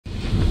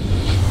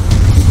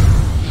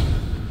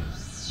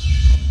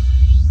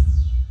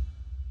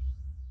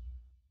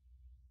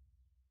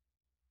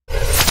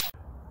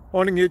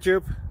Morning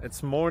YouTube,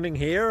 it's morning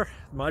here.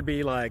 It might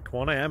be like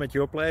 1 a.m. at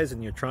your place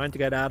and you're trying to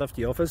get out of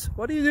the office.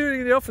 What are you doing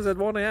in the office at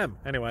 1 a.m.?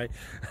 Anyway,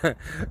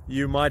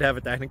 you might have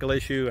a technical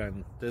issue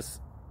and this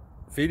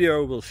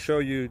video will show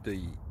you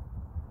the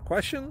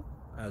question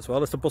as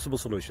well as the possible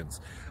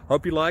solutions.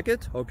 Hope you like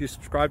it, hope you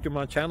subscribe to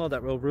my channel.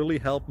 That will really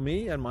help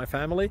me and my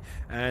family,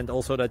 and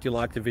also that you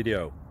like the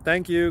video.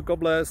 Thank you, God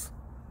bless.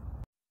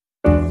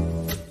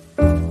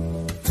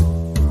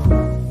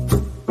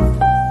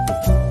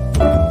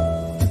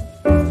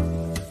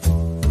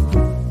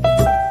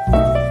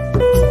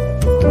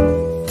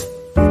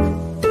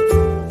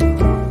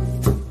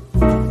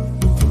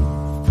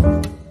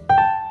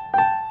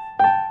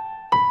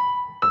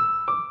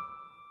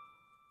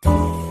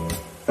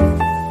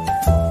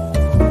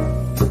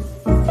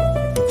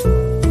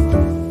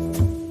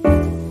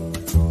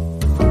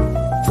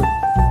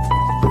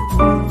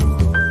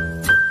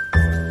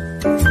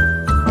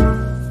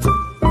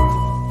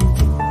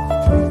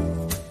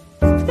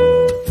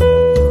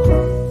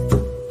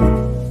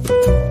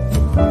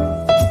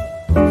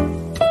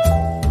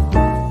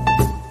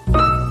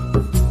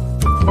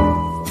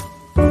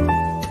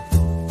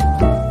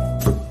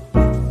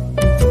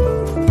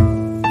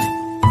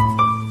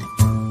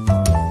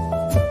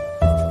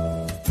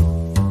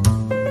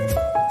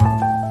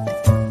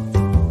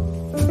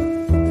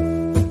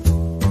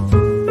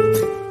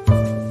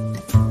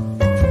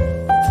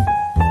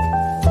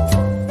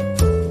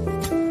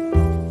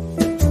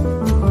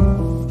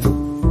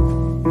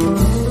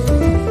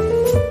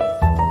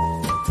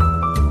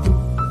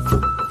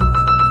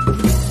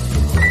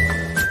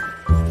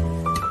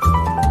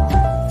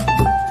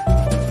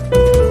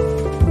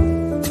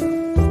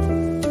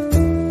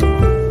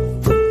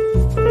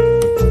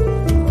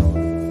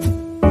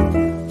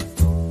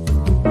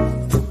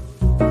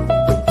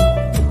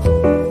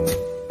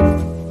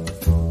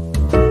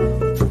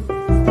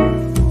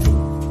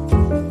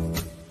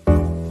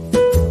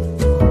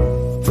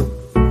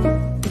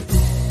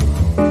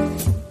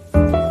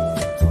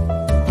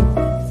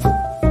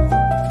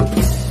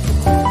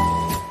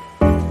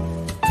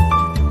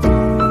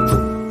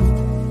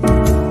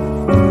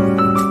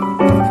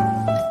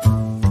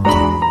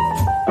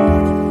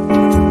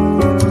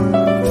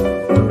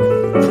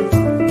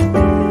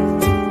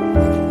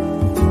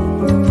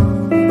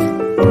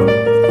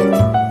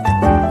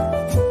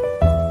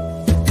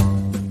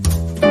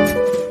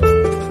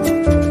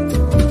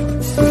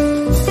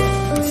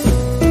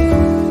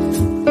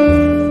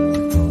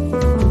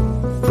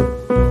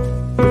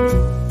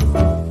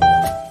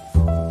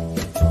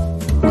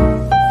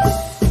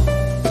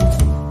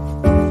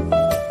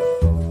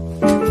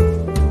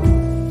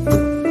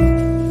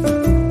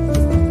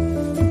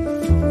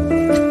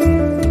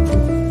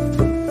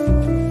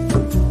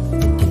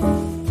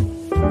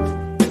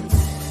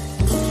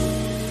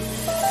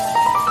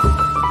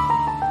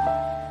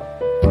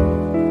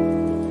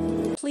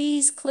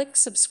 Please click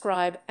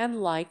subscribe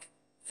and like.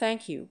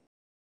 Thank you.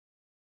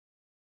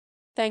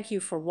 Thank you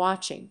for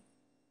watching.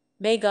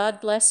 May God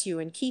bless you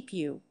and keep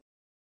you.